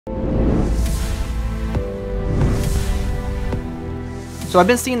So I've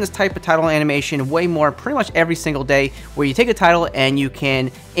been seeing this type of title animation way more pretty much every single day, where you take a title and you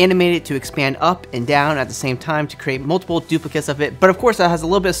can animate it to expand up and down at the same time to create multiple duplicates of it. But of course that has a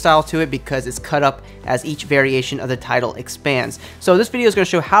little bit of style to it because it's cut up as each variation of the title expands. So this video is going to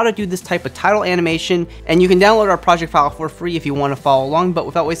show how to do this type of title animation, and you can download our project file for free if you want to follow along. But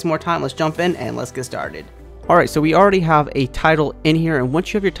without wasting more time, let's jump in and let's get started. Alright, so we already have a title in here, and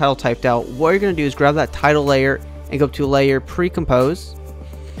once you have your title typed out, what you're going to do is grab that title layer and go to layer pre-compose,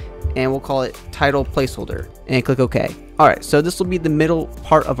 and we'll call it title placeholder, and click OK. Alright, so this will be the middle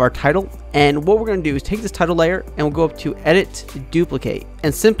part of our title, and what we're going to do is take this title layer and we'll go up to edit, duplicate,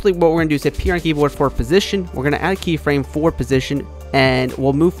 and simply what we're going to do is hit P on our keyboard for position. We're going to add a keyframe for position, and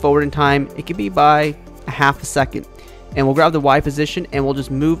we'll move forward in time. It could be by a half a second, and we'll grab the Y position and we'll just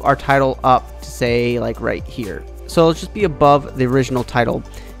move our title up to say like right here. So it'll just be above the original title.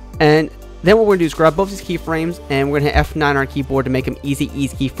 And then what we're going to do is grab both these keyframes and we're going to hit F9 on our keyboard to make them easy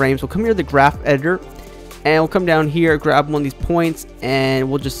ease keyframes. We'll come here to the graph editor and we'll come down here, grab one of these points, and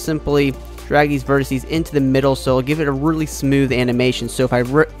we'll just simply drag these vertices into the middle, so it'll give it a really smooth animation. So if I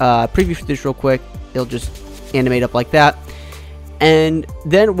preview this real quick, it'll just animate up like that. And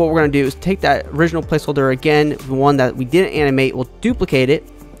then what we're going to do is take that original placeholder again, the one that we didn't animate, we'll duplicate it,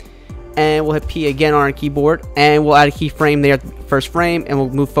 and we'll hit P again on our keyboard, and we'll add a keyframe there at the first frame, and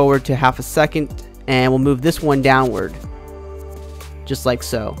we'll move forward to half a second, and we'll move this one downward, just like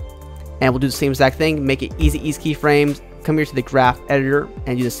so. And we'll do the same exact thing, make it easy ease keyframes, come here to the graph editor,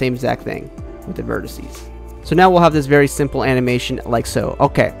 and do the same exact thing with the vertices. So now we'll have this very simple animation like so.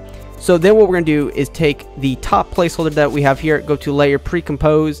 Okay. So then what we're going to do is take the top placeholder that we have here, go to layer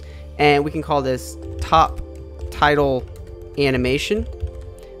pre-compose, and we can call this top title animation.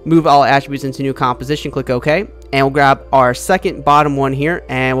 Move all attributes into new composition, click OK, and we'll grab our second bottom one here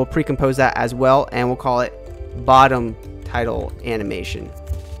and we'll pre-compose that as well, and we'll call it bottom title animation.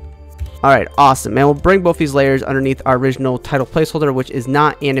 Alright, awesome. And we'll bring both these layers underneath our original title placeholder, which is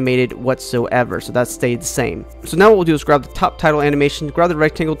not animated whatsoever, so that stayed the same. So now what we'll do is grab the top title animation, grab the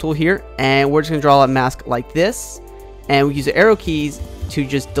rectangle tool here, and we're just going to draw a mask like this, and we use the arrow keys to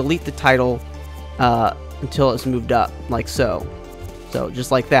just delete the title until it's moved up, like so. So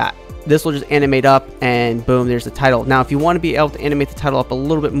just like that. This will just animate up, and boom, there's the title. Now if you want to be able to animate the title up a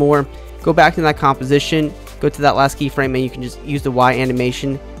little bit more, go back to that composition, go to that last keyframe, and you can just use the Y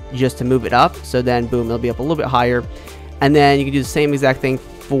animation just to move it up. So then boom, it'll be up a little bit higher, and then you can do the same exact thing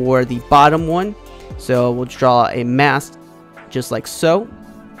for the bottom one. So we'll draw a mask just like so,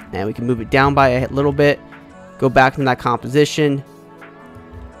 and we can move it down by a little bit, go back to that composition,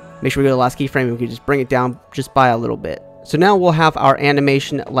 make sure we go to the last keyframe, and we can just bring it down just by a little bit. So now we'll have our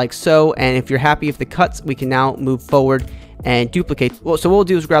animation like so, and if you're happy with the cuts, we can now move forward and duplicate. So what we'll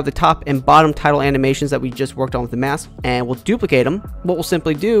do is grab the top and bottom title animations that we just worked on with the mask, and we'll duplicate them. What we'll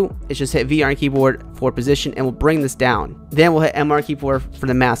simply do is just hit V on our keyboard for position, and we'll bring this down. Then we'll hit M on our keyboard for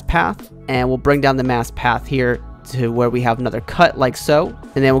the mask path, and we'll bring down the mask path here to where we have another cut like so.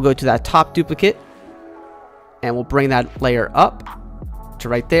 And then we'll go to that top duplicate, and we'll bring that layer up to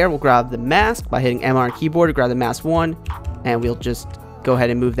right there. We'll grab the mask by hitting M on our keyboard, grab the mask one, and we'll just go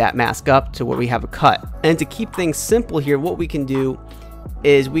ahead and move that mask up to where we have a cut. And to keep things simple here, what we can do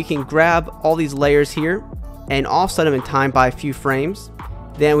is we can grab all these layers here and offset them in time by a few frames.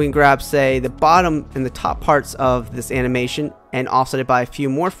 Then we can grab, say, the bottom and the top parts of this animation and offset it by a few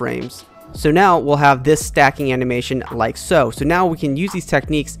more frames. So now we'll have this stacking animation like so. So now we can use these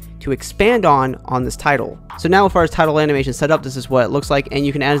techniques to expand on this title. So now with our title animation set up, this is what it looks like, and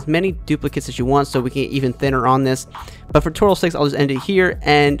you can add as many duplicates as you want, so we can get even thinner on this. But for tutorial 6, I'll just end it here.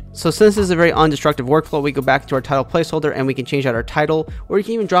 And so since this is a very undestructive workflow, we go back to our title placeholder and we can change out our title, or you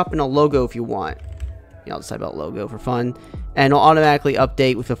can even drop in a logo if you want. I'll just type out logo for fun, and it'll automatically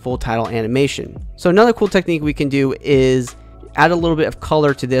update with a full title animation. So another cool technique we can do is add a little bit of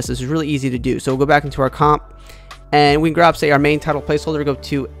color to this. This is really easy to do. So we'll go back into our comp, and we can grab, say, our main title placeholder, go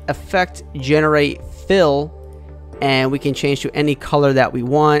to Effect, Generate, Fill, and we can change to any color that we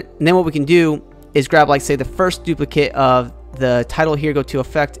want. And then what we can do is grab, like, say, the first duplicate of the title here, go to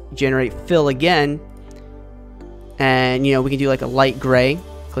Effect, Generate, Fill again, and we can do like a light gray,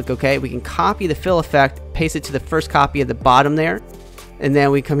 click OK. We can copy the fill effect, paste it to the first copy at the bottom there, and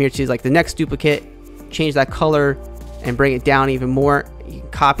then we come here to like the next duplicate, change that color and bring it down even more. You can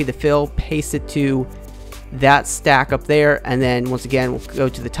copy the fill, paste it to that stack up there, and then once again we'll go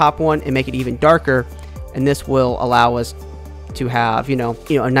to the top one and make it even darker, and this will allow us to have a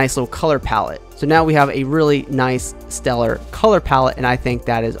nice little color palette. So now we have a really nice stellar color palette, and I think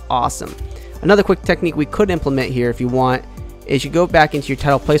that is awesome. Another quick technique we could implement here if you want is you go back into your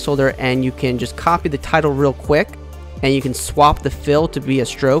title placeholder and you can just copy the title real quick, and you can swap the fill to be a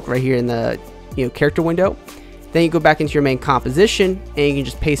stroke right here in the character window. Then you go back into your main composition and you can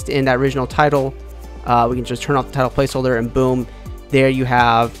just paste in that original title. We can just turn off the title placeholder and boom, there you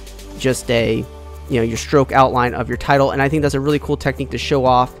have just a your stroke outline of your title. And I think that's a really cool technique to show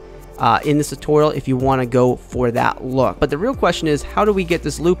off in this tutorial if you want to go for that look. But the real question is, how do we get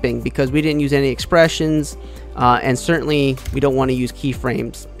this looping? Because we didn't use any expressions, and certainly we don't want to use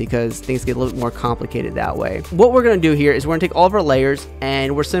keyframes because things get a little bit more complicated that way. What we're going to do here is we're going to take all of our layers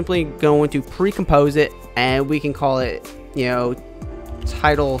and we're simply going to pre-compose it, and we can call it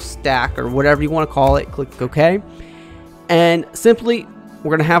title stack or whatever you want to call it. Click OK, and simply we're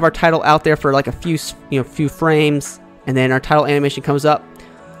going to have our title out there for like a few frames, and then our title animation comes up.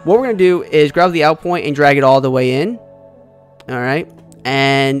 What we're going to do is grab the out point and drag it all the way in. Alright,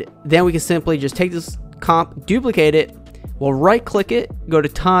 and then we can simply just take this comp, duplicate it, we'll right click it, go to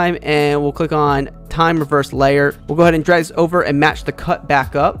time, and we'll click on time reverse layer. We'll go ahead and drag this over and match the cut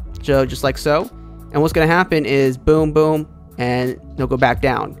back up, so just like so. And what's going to happen is boom, boom, and they'll go back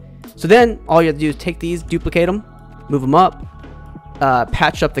down. So then all you have to do is take these, duplicate them, move them up,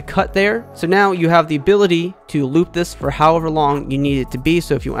 patch up the cut there. So now you have the ability to loop this for however long you need it to be.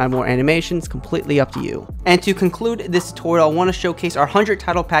 So if you add more animations, completely up to you. And to conclude this tutorial, I want to showcase our 100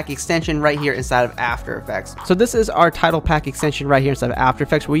 title pack extension right here inside of After Effects. So this is our title pack extension right here inside of After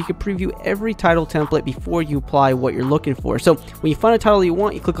Effects, where you can preview every title template before you apply what you're looking for. So when you find a title you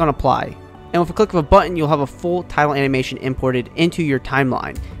want, you click on apply. And with a click of a button, you'll have a full title animation imported into your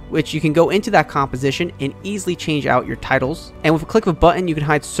timeline, which you can go into that composition and easily change out your titles. And with a click of a button, you can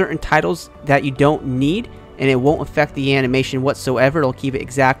hide certain titles that you don't need, and it won't affect the animation whatsoever. It'll keep it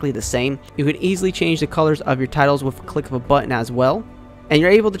exactly the same. You can easily change the colors of your titles with a click of a button as well. And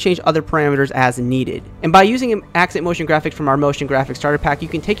you're able to change other parameters as needed. And by using Accent Motion Graphics from our Motion Graphics Starter Pack, you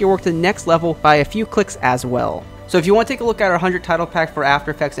can take your work to the next level by a few clicks as well. So if you want to take a look at our 100 title pack for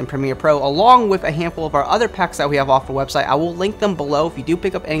After Effects and Premiere Pro, along with a handful of our other packs that we have off the website, I will link them below. If you do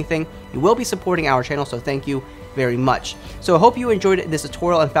pick up anything, you will be supporting our channel, so thank you very much. So I hope you enjoyed this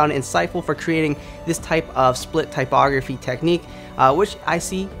tutorial and found it insightful for creating this type of split typography technique, which I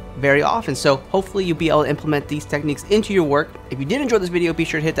see very often. So hopefully you'll be able to implement these techniques into your work. If you did enjoy this video, be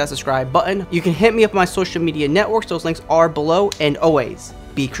sure to hit that subscribe button. You can hit me up on my social media networks. Those links are below, and always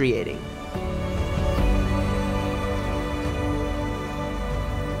be creating.